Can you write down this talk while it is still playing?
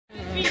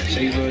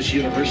St. Louis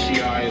University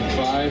High in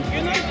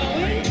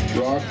 5,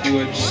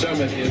 Rockwood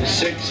Summit in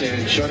 6,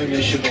 and Shawnee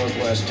Mission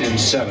Northwest in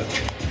 7.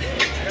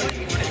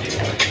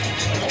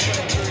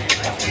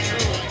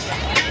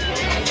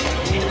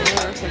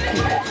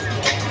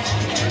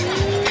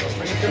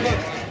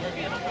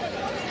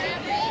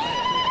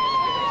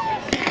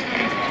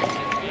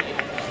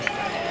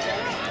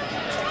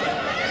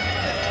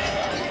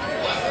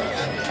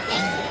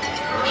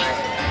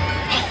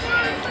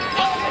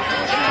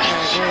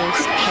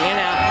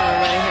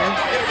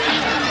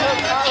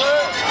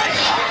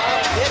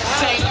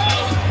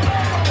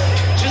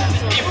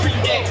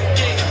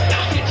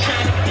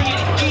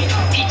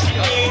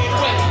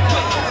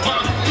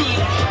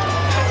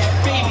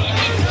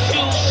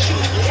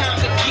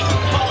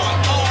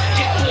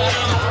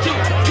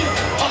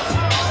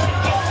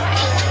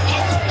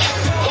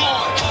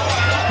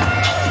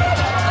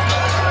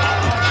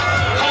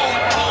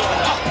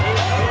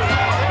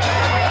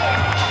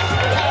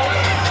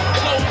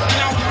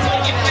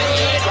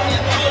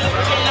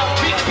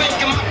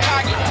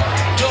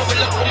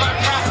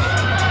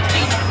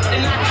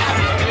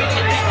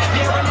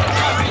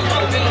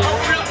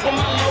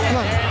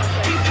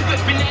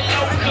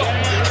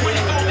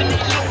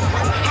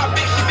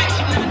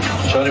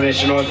 Shawnee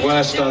Mission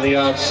Northwest on the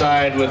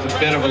outside with a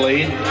bit of a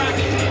lead.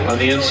 On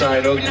the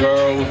inside, Oak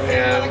Grove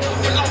and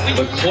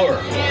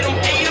McClure.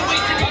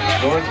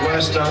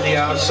 Northwest on the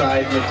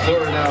outside,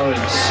 McClure now in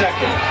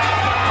second,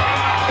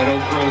 and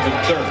Oak Grove in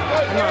third.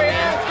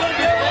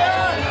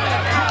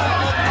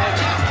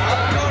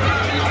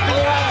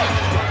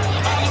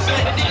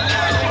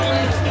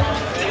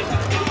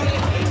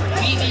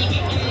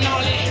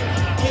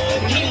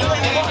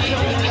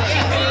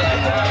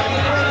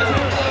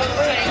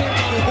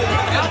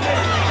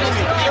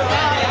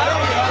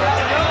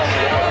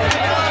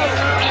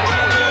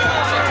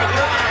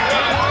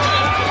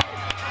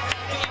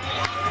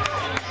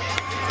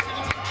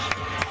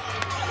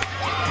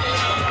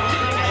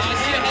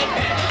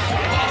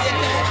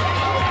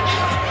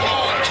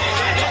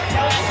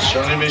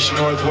 Shawnee Mission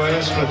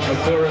Northwest with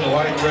McClure in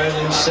white red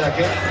in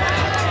second.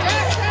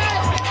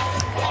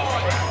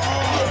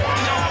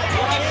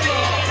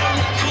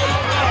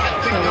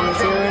 I'm going to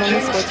zero in on the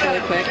splits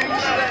really quick. Okay.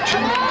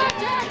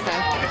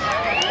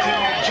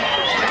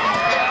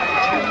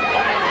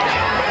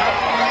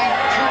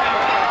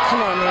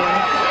 Come on, man.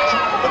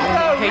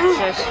 I hate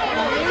this.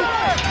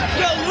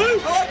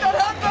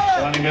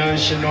 Shawnee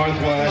Mission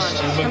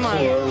Northwest and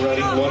McClure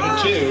running 1 and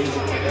 2.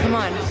 Come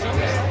on.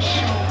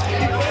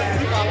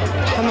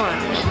 Come on.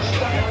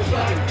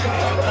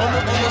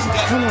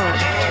 Come on.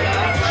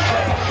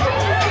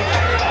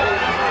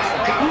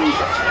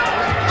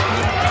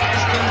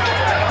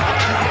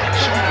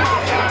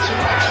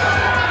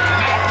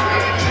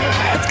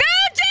 Let's go,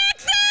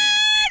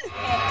 Jackson!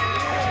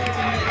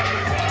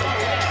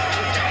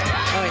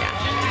 Oh, yeah.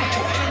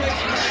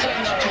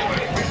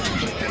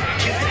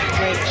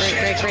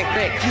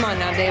 Great. Come on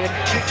now, David.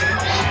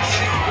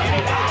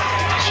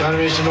 Shawnee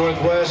Mission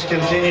Northwest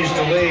continues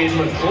to lead,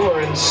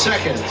 McClure in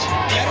second. Good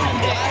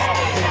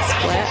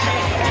split.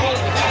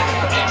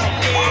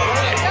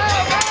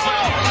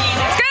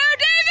 Let's go,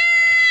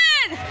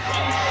 David!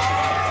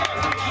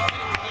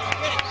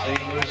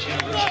 St. Louis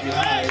University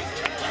High.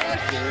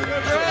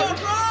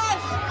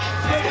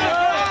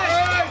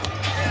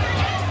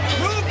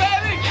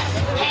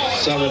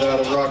 Summit out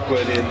of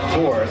Rockwood in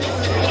fourth.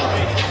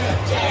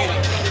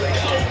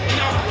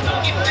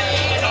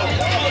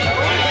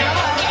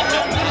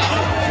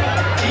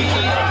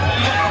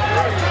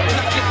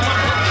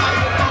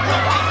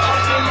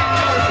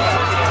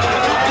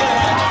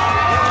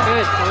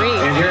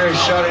 And here is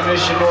Shawnee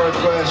Mission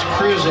Northwest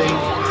cruising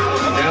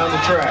down the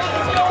track.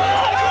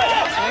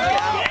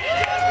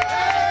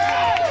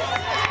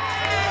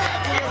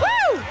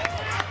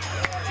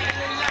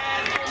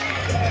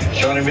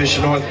 Shawnee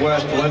Mission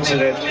Northwest wins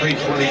it at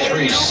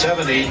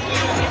 3:23.70.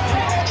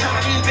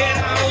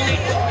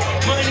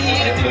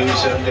 It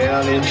moves them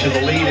down into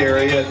the lead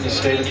area in the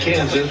state of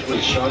Kansas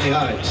with Shawnee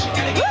Heights.